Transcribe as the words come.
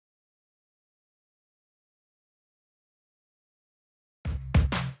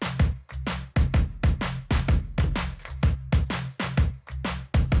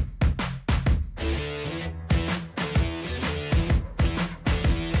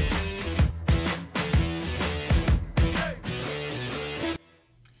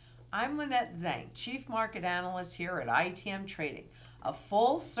I'm Lynette Zang, Chief Market Analyst here at ITM Trading, a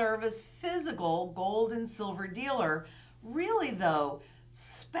full-service physical gold and silver dealer, really though,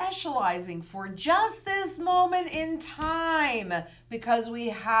 specializing for just this moment in time because we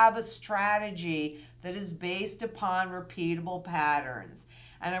have a strategy that is based upon repeatable patterns.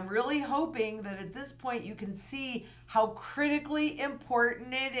 And I'm really hoping that at this point you can see how critically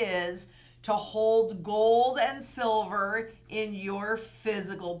important it is to hold gold and silver in your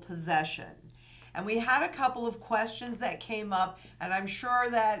physical possession. And we had a couple of questions that came up, and I'm sure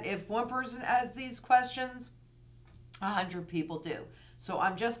that if one person asks these questions, 100 people do. So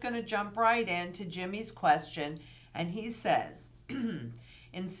I'm just going to jump right into Jimmy's question, and he says,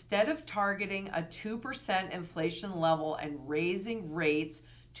 instead of targeting a 2% inflation level and raising rates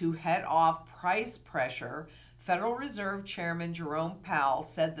to head off price pressure, Federal Reserve Chairman Jerome Powell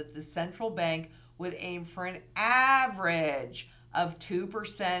said that the central bank would aim for an average of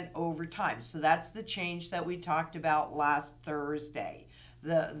 2% over time. So that's the change that we talked about last Thursday,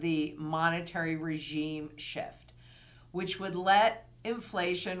 the monetary regime shift, which would let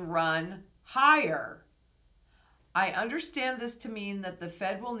inflation run higher. I understand this to mean that the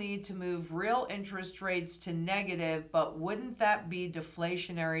Fed will need to move real interest rates to negative, but wouldn't that be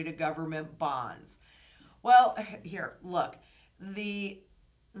deflationary to government bonds? Well, here, look, the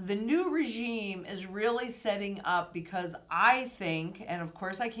new regime is really setting up because I think, and of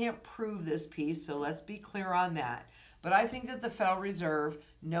course I can't prove this piece, so let's be clear on that, but I think that the Federal Reserve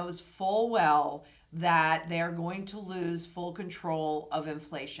knows full well that they're going to lose full control of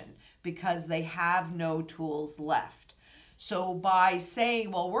inflation because they have no tools left. So by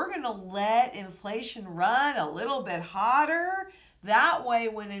saying, well, we're going to let inflation run a little bit hotter, that way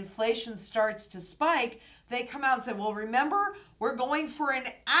when inflation starts to spike, they come out and say, well, remember, we're going for an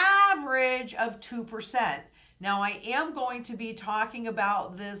average of 2%. Now, I am going to be talking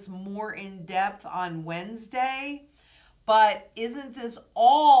about this more in depth on Wednesday, but isn't this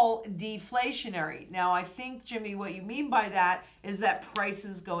all deflationary? Now, I think, Jimmy, what you mean by that is that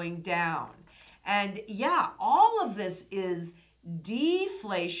prices going down. And yeah, all of this is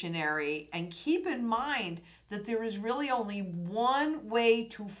deflationary, and keep in mind that there is really only one way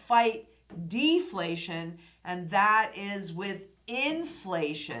to fight deflation, and that is with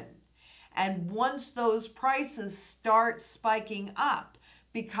inflation. And once those prices start spiking up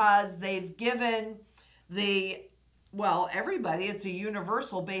because they've given everybody, it's a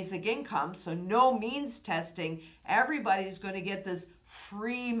universal basic income, so no means testing, everybody's going to get this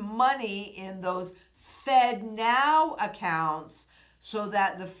free money in those Fed Now accounts so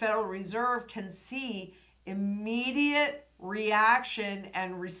that the Federal Reserve can see immediate reaction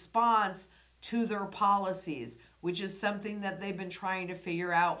and response to their policies, which is something that they've been trying to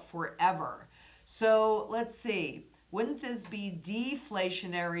figure out forever. So let's see, wouldn't this be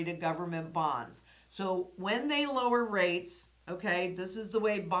deflationary to government bonds? So when they lower rates, okay, this is the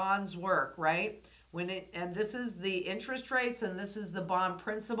way bonds work, right? And this is the interest rates, and this is the bond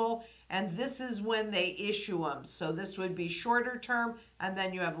principal, and this is when they issue them. So this would be shorter term, and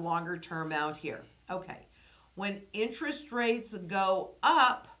then you have longer term out here. Okay, when interest rates go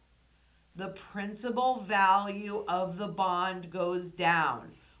up, the principal value of the bond goes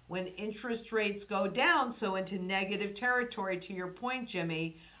down. When interest rates go down, so into negative territory, to your point,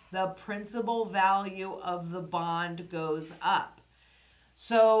 Jimmy, the principal value of the bond goes up.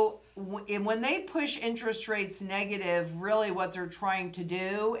 So when they push interest rates negative, really what they're trying to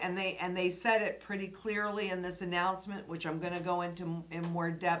do, and they said it pretty clearly in this announcement, which I'm going to go into in more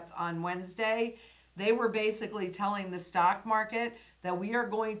depth on Wednesday, they were basically telling the stock market that we are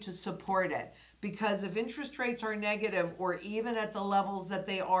going to support it. Because if interest rates are negative, or even at the levels that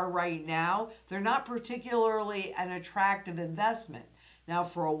they are right now, they're not particularly an attractive investment. Now,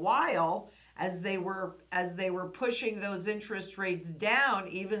 for a while, as they were pushing those interest rates down,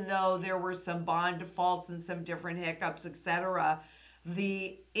 even though there were some bond defaults and some different hiccups, etc.,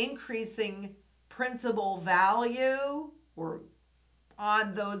 the increasing principal value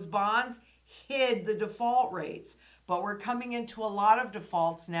on those bonds hid the default rates. But we're coming into a lot of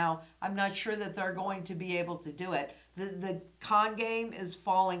defaults now. I'm not sure that they're going to be able to do it. The con game is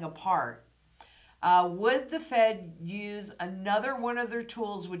falling apart. Would the Fed use another one of their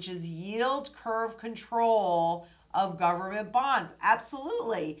tools, which is yield curve control of government bonds?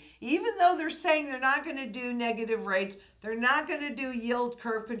 Absolutely. Even though they're saying they're not going to do negative rates, they're not going to do yield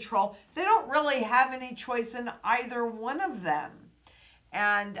curve control, they don't really have any choice in either one of them.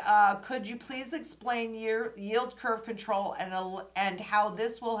 And could you please explain yield curve control and how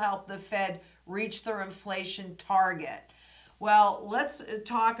this will help the Fed reach their inflation target? Well, let's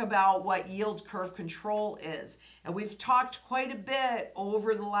talk about what yield curve control is. And we've talked quite a bit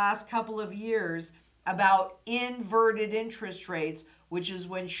over the last couple of years about inverted interest rates, which is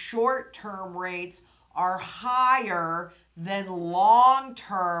when short-term rates are higher than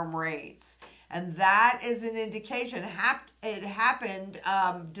long-term rates. And that is an indication. It happened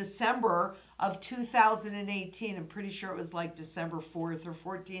December of 2018. I'm pretty sure it was like December 4th or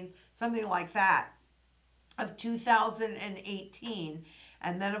 14th, something like that, of 2018.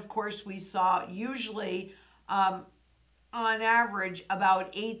 And then, of course, we saw usually on average about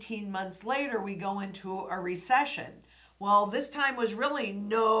 18 months later, we go into a recession. Well, this time was really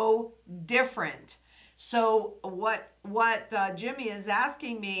no different. So what Jimmy is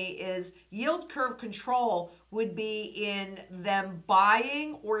asking me is yield curve control would be in them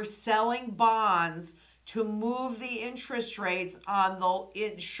buying or selling bonds to move the interest rates on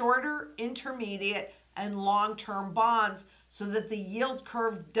the shorter, intermediate, and long-term bonds so that the yield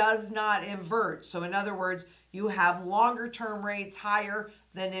curve does not invert. So in other words, you have longer term rates higher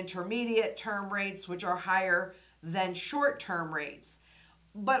than intermediate term rates, which are higher than short-term rates.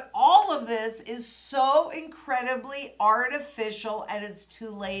 But all of this is so incredibly artificial, and it's too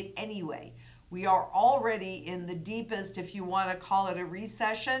late anyway. We are already in the deepest, if you want to call it a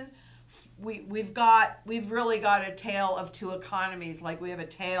recession. We've really got a tale of two economies, like we have a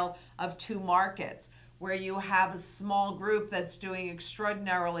tale of two markets, where you have a small group that's doing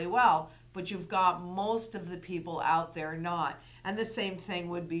extraordinarily well, but you've got most of the people out there not. And the same thing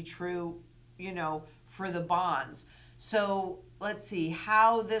would be true, for the bonds. So let's see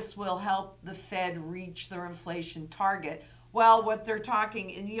how this will help the Fed reach their inflation target. Well, what they're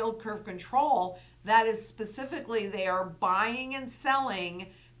talking in yield curve control, that is specifically they are buying and selling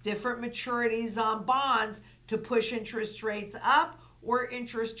different maturities on bonds to push interest rates up or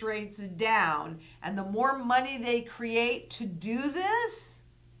interest rates down. And the more money they create to do this,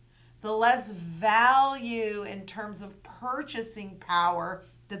 the less value in terms of purchasing power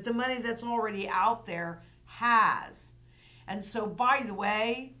that the money that's already out there has. And so, by the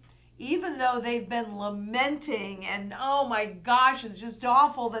way, even though they've been lamenting and, oh my gosh, it's just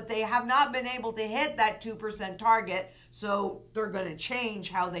awful that they have not been able to hit that 2% target, so they're going to change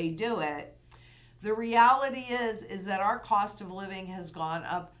how they do it. The reality is that our cost of living has gone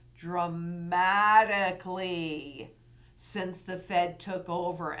up dramatically since the Fed took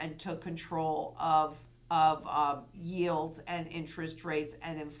over and took control of yields and interest rates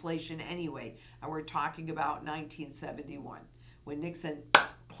and inflation anyway. And we're talking about 1971, when Nixon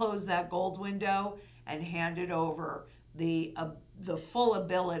closed that gold window and handed over the full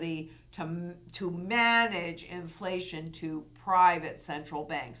ability to manage inflation to private central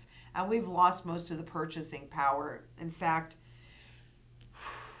banks. And we've lost most of the purchasing power. In fact,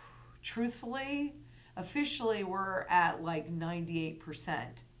 truthfully, officially, we're at like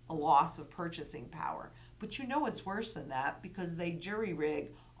 98%, a loss of purchasing power. But it's worse than that because they jury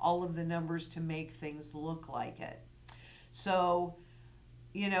rig all of the numbers to make things look like it. So,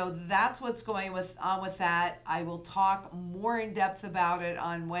 that's what's going on with that. I will talk more in depth about it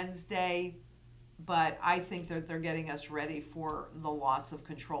on Wednesday, but I think that they're getting us ready for the loss of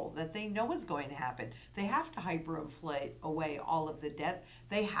control that they know is going to happen. They have to hyperinflate away all of the debts.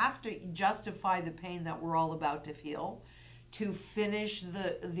 They have to justify the pain that we're all about to feel to finish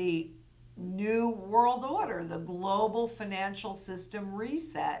the new world order, the global financial system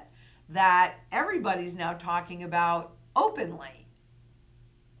reset that everybody's now talking about openly.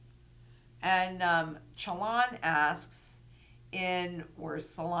 And Chalan asks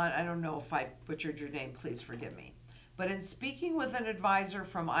Salon, I don't know if I butchered your name, please forgive me. But in speaking with an advisor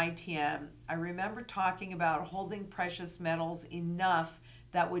from ITM, I remember talking about holding precious metals enough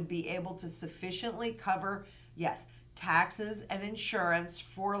that would be able to sufficiently cover, yes, taxes and insurance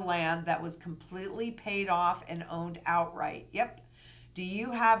for land that was completely paid off and owned outright. Yep. Do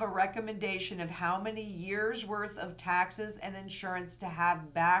you have a recommendation of how many years worth of taxes and insurance to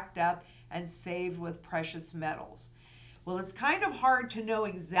have backed up and saved with precious metals? Well, it's kind of hard to know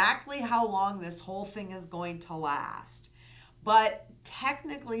exactly how long this whole thing is going to last. But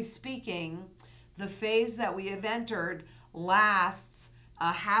technically speaking, the phase that we have entered lasts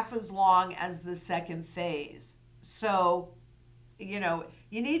half as long as the second phase. So, you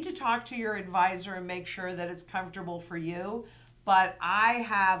need to talk to your advisor and make sure that it's comfortable for you. But I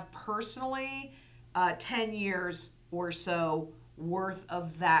have personally 10 years or so worth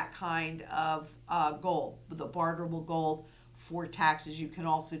of that kind of gold, the barterable gold for taxes. You can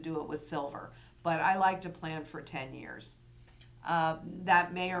also do it with silver, but I like to plan for 10 years.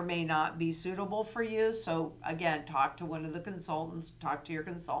 That may or may not be suitable for you. So again, talk to one of the consultants, talk to your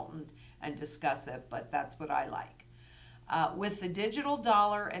consultant and discuss it, but that's what I like. With the digital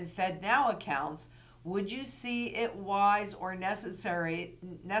dollar and Fed Now accounts, would you see it wise or necessary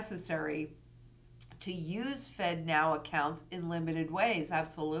to use Fed Now accounts in limited ways?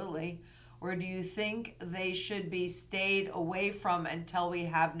 Absolutely. Or do you think they should be stayed away from until we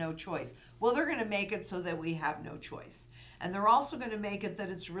have no choice? Well, they're going to make it so that we have no choice. And they're also going to make it that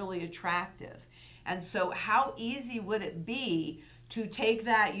it's really attractive. And so how easy would it be to take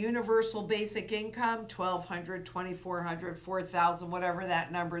that universal basic income, $1,200, $2,400, $4,000, whatever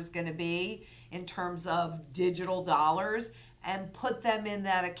that number is going to be in terms of digital dollars, and put them in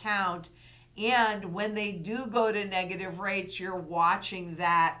that account? And when they do go to negative rates, you're watching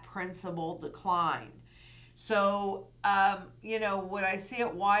that principal decline. So, would I see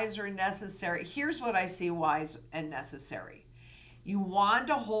it wise or necessary? Here's what I see wise and necessary. You want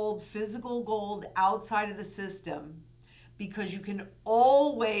to hold physical gold outside of the system because you can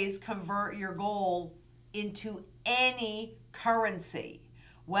always convert your gold into any currency,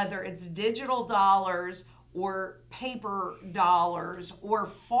 whether it's digital dollars or paper dollars or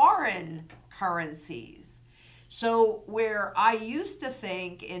foreign currencies. So where I used to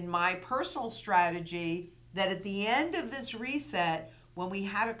think in my personal strategy that at the end of this reset, when we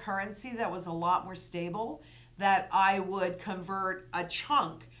had a currency that was a lot more stable, that I would convert a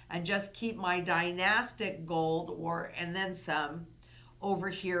chunk and just keep my dynastic gold and then some over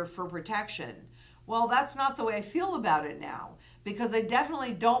here for protection. Well, that's not the way I feel about it now, because I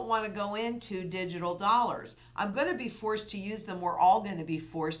definitely don't want to go into digital dollars. I'm going to be forced to use them. We're all going to be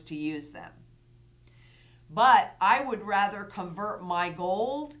forced to use them. But I would rather convert my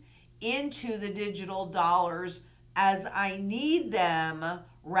gold into the digital dollars as I need them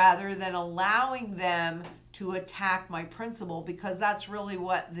rather than allowing them to attack my principal, because that's really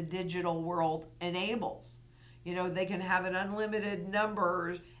what the digital world enables. They can have an unlimited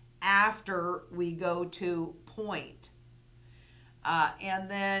number after we go to point. And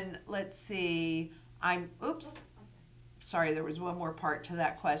then let's see, sorry, there was one more part to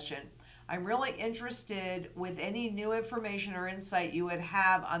that question. I'm really interested with any new information or insight you would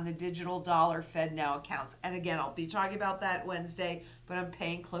have on the digital dollar Fed Now accounts. And again, I'll be talking about that Wednesday, but I'm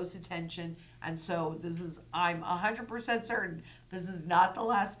paying close attention. And so I'm 100% certain this is not the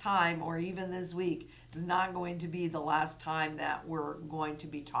last time, or even this week is not going to be the last time that we're going to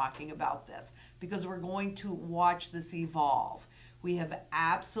be talking about this, because we're going to watch this evolve. We have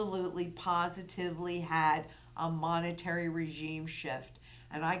absolutely positively had a monetary regime shift.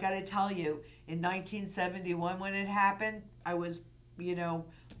 And I got to tell you, in 1971 when it happened, I was,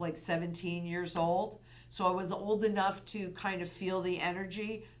 like 17 years old. So I was old enough to kind of feel the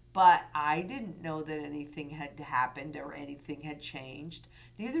energy, but I didn't know that anything had happened or anything had changed.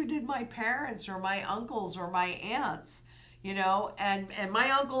 Neither did my parents or my uncles or my aunts, and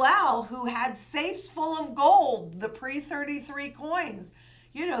my Uncle Al, who had safes full of gold, the pre-33 coins,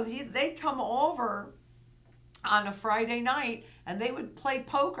 they'd come over on a Friday night and they would play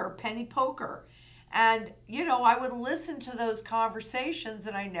poker, penny poker. And, I would listen to those conversations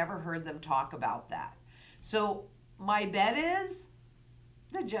and I never heard them talk about that. So my bet is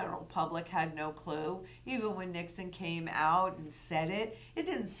the general public had no clue. Even when Nixon came out and said it, it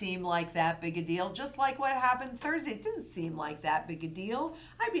didn't seem like that big a deal. Just like what happened Thursday, it didn't seem like that big a deal.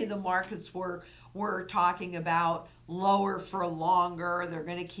 I mean, the markets were talking about lower for longer. They're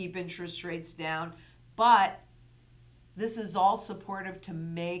going to keep interest rates down. But this is all supportive to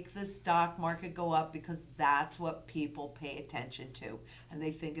make the stock market go up, because that's what people pay attention to. And they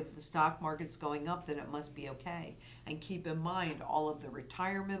think if the stock market's going up, then it must be okay. And keep in mind all of the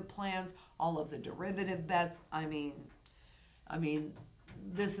retirement plans, all of the derivative bets. I mean,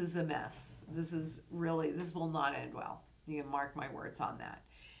 this is a mess. This will not end well. You can mark my words on that.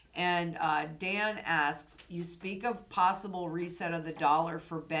 And Dan asks, you speak of possible reset of the dollar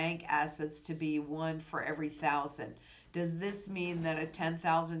for bank assets to be 1 for every 1,000. Does this mean that a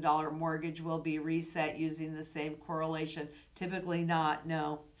 $10,000 mortgage will be reset using the same correlation? Typically not,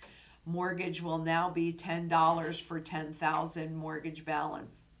 no. Mortgage will now be $10 for 10,000 mortgage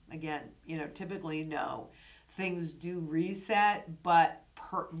balance. Again, typically no. Things do reset, but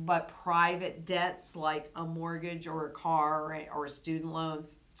private debts like a mortgage or a car or student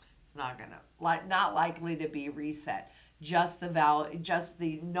loans, it's not likely to be reset. Just the value, just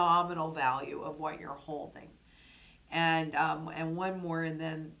the nominal value of what you're holding. And one more, and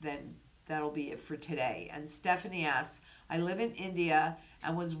then that'll be it for today. And Stephanie asks, I live in India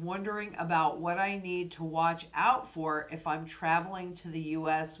and was wondering about what I need to watch out for if I'm traveling to the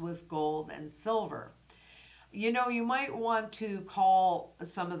U.S. with gold and silver. You might want to call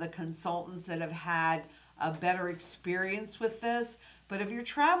some of the consultants that have had a better experience with this. But if you're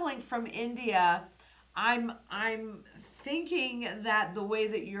traveling from India, I'm thinking that the way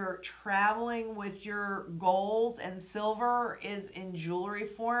that you're traveling with your gold and silver is in jewelry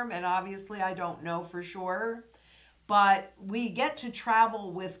form, and obviously I don't know for sure, but we get to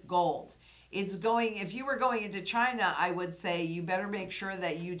travel with gold. It's going, if you were going into China, I would say you better make sure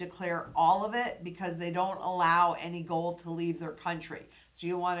that you declare all of it because they don't allow any gold to leave their country. So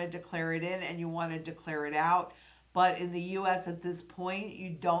you want to declare it in and you want to declare it out. But in the US at this point, you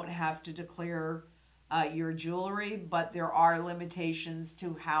don't have to declare your jewelry, but there are limitations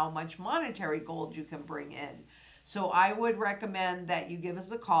to how much monetary gold you can bring in. So I would recommend that you give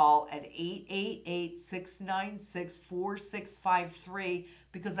us a call at 888-696-4653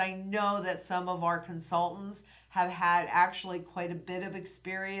 because I know that some of our consultants have had actually quite a bit of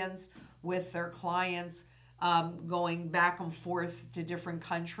experience with their clients going back and forth to different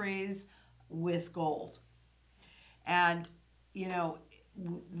countries with gold. And, you know,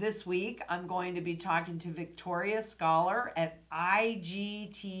 this week I'm going to be talking to Victoria Scholar at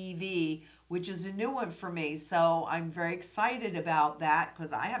IGTV, which is a new one for me. So I'm very excited about that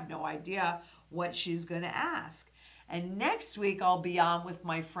because I have no idea what she's going to ask. And next week I'll be on with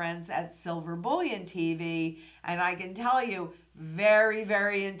my friends at Silver Bullion TV, and I can tell you very,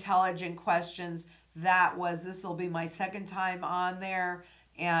 very intelligent questions. This will be my second time on there,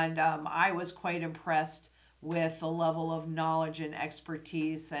 and I was quite impressed with the level of knowledge and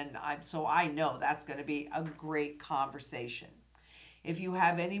expertise, and so I know that's going to be a great conversation. If you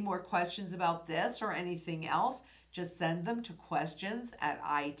have any more questions about this or anything else, just send them to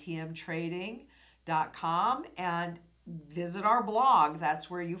questions@itmtrading.com and visit our blog. That's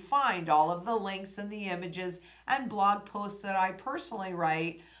where you find all of the links and the images and blog posts that I personally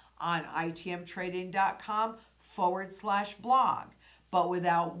write on itmtrading.com/blog. But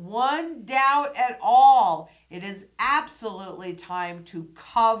without one doubt at all, it is absolutely time to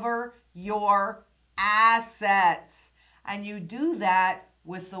cover your assets. And you do that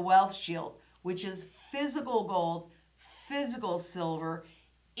with the Wealth Shield, which is physical gold, physical silver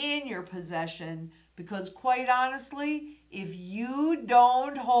in your possession. Because quite honestly, if you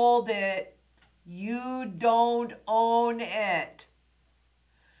don't hold it, you don't own it.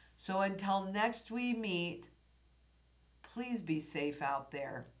 So until next we meet, please be safe out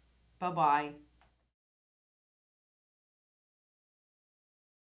there. Bye-bye.